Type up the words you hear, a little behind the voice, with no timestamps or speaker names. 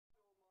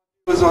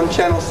Was on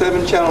Channel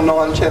 7, Channel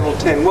 9, Channel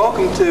 10.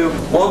 Welcome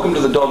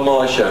to the Don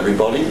Myers Show,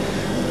 everybody.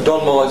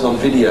 Don Myers on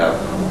video.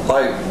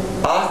 I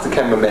asked the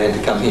cameraman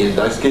to come here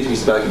today. Excuse me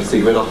smoking a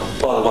cigarette.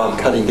 By the way, I'm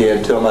cutting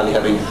down to I'm only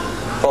having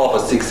 5 or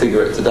 6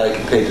 cigarettes a day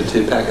compared to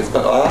 2 packets.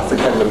 But I asked the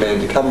cameraman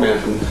to come around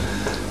from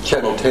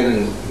Channel 10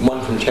 and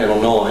one from Channel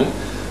 9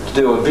 to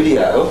do a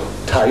video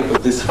tape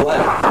of this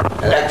flat.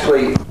 And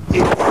actually,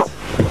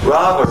 it's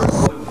rather a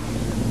good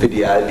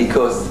video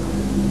because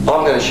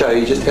I'm going to show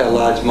you just how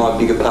large my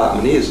big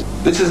apartment is.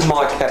 This is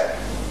my cat.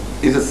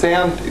 Does the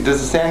sound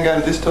go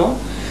to this time?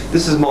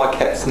 This is my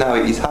cat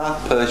Snowy. He's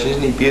half Persian,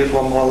 isn't he beautiful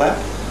on my lap?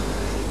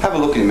 Have a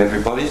look at him,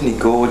 everybody. Isn't he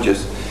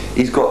gorgeous?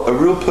 He's got a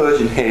real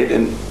Persian head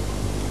and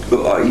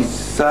look, he's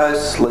so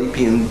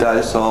sleepy and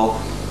docile.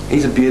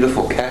 He's a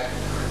beautiful cat.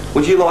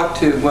 Would you like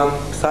to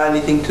say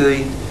anything to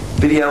the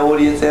video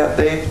audience out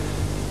there?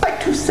 I'd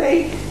like to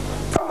say,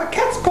 from a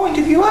cat's point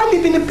of view, I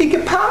live in a big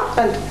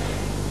apartment.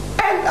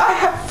 And I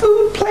have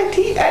food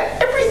plenty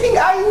and everything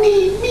I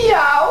need.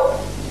 Meow.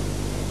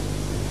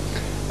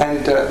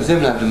 And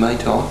zoom over to me,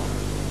 Tom.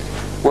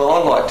 Well,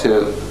 I'd like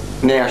to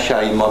now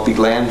show you my big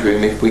lounge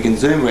room. If we can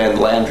zoom around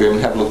the lounge room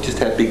and have a look just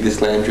how big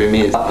this lounge room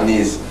is. And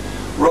is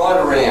right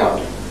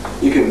around.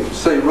 You can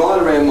see right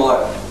around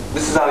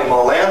this is only my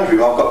lounge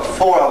room. I've got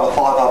 5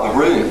 other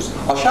rooms.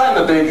 I'll show you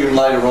my bedroom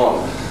later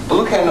on. But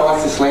look how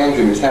nice this lounge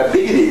room is, how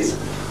big it is.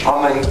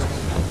 I mean,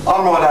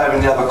 I'm right over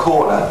in the other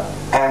corner.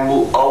 And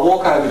I'll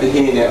walk over to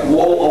here now.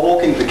 I'll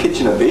walk into the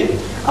kitchen a bit.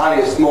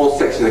 Only a small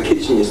section of the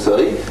kitchen you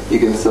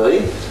can see.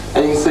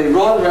 And you can see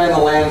right around the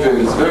lounge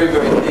room, it's very,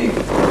 very big.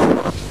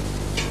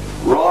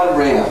 Right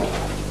around.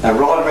 And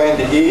right around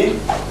to here,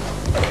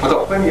 I've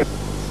got plenty of...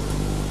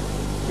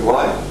 You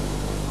wait.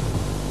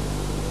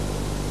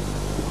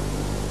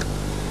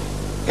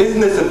 Isn't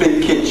this a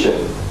big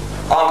kitchen?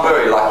 I'm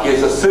very lucky.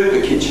 It's a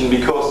super kitchen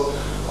because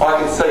I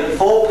can see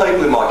 4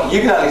 people in my kitchen.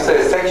 You can only see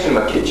a section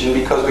of my kitchen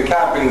because we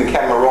can't bring the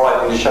camera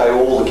right in to show you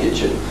all the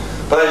kitchen.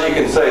 But as you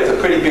can see, it's a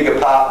pretty big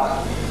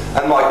apartment.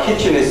 And my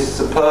kitchen is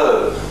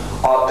superb.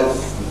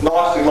 It's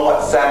nicely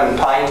light salmon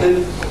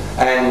painted.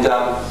 And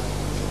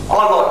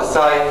I'd like to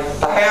say,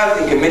 for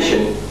Housing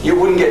Commission, you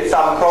wouldn't get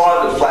some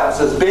private flats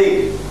as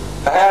big.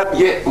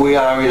 Yet we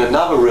are in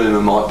another room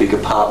in my big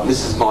apartment.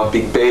 This is my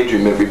big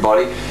bedroom,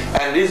 everybody.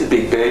 And it is a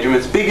big bedroom.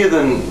 It's bigger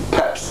than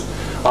perhaps...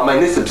 I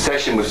mean, this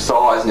obsession with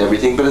size and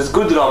everything, but it's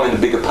good that I'm in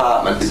a big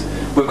apartment.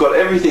 We've got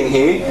everything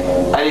here,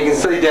 and you can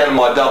see down in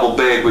my double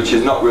bed, which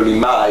is not really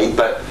made,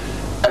 but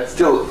it's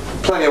still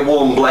plenty of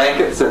warm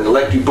blankets and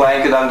electric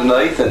blanket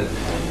underneath, and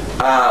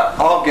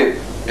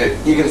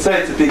you can see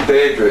it's a big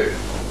bedroom.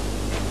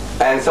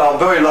 And so I'm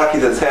very lucky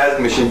that it's Housing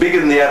Commission, bigger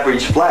than the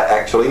average flat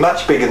actually,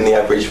 much bigger than the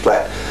average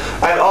flat.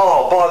 And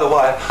oh, by the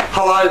way,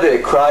 hello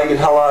there Craig, and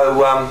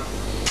hello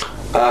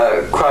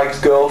Craig's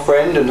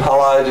girlfriend, and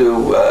hello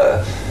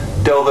to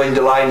Delvine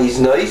Delaney's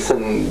niece,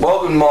 and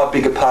welcome to my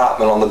big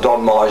apartment on the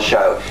Don Myers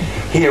Show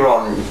here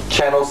on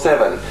Channel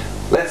 7.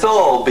 Let's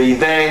all be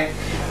there.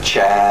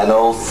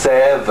 Channel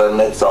 7,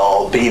 let's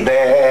all be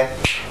there.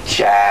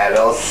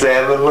 Channel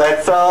 7,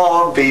 let's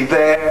all be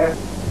there.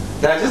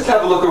 Now just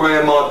have a look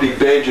around my big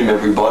bedroom,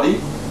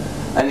 everybody,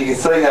 and you can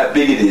see how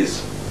big it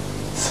is.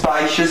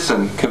 Spacious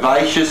and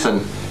curvaceous and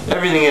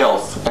everything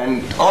else.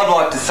 And I'd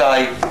like to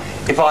say,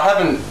 if I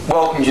haven't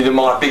welcomed you to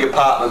my big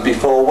apartment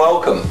before,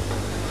 welcome.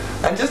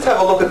 And just have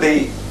a look at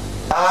the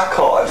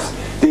archives,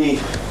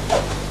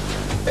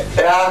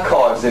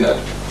 archives in it.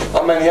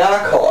 I mean the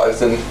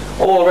archives and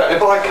all around.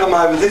 If I come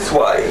over this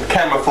way,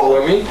 camera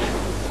follow me,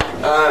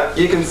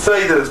 you can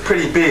see that it's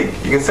pretty big.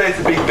 You can see it's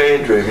a big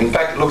bedroom. In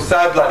fact, it looks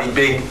so bloody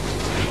big.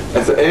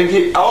 And if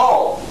you,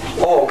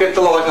 get the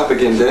light up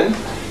again then.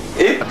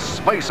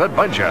 Space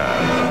adventure.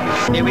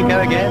 Here we go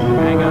again.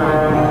 Hang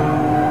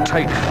on.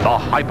 Take the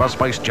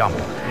hyperspace jump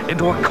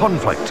into a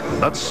conflict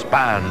that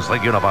spans the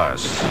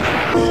universe.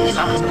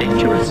 Sounds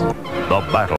dangerous. The battle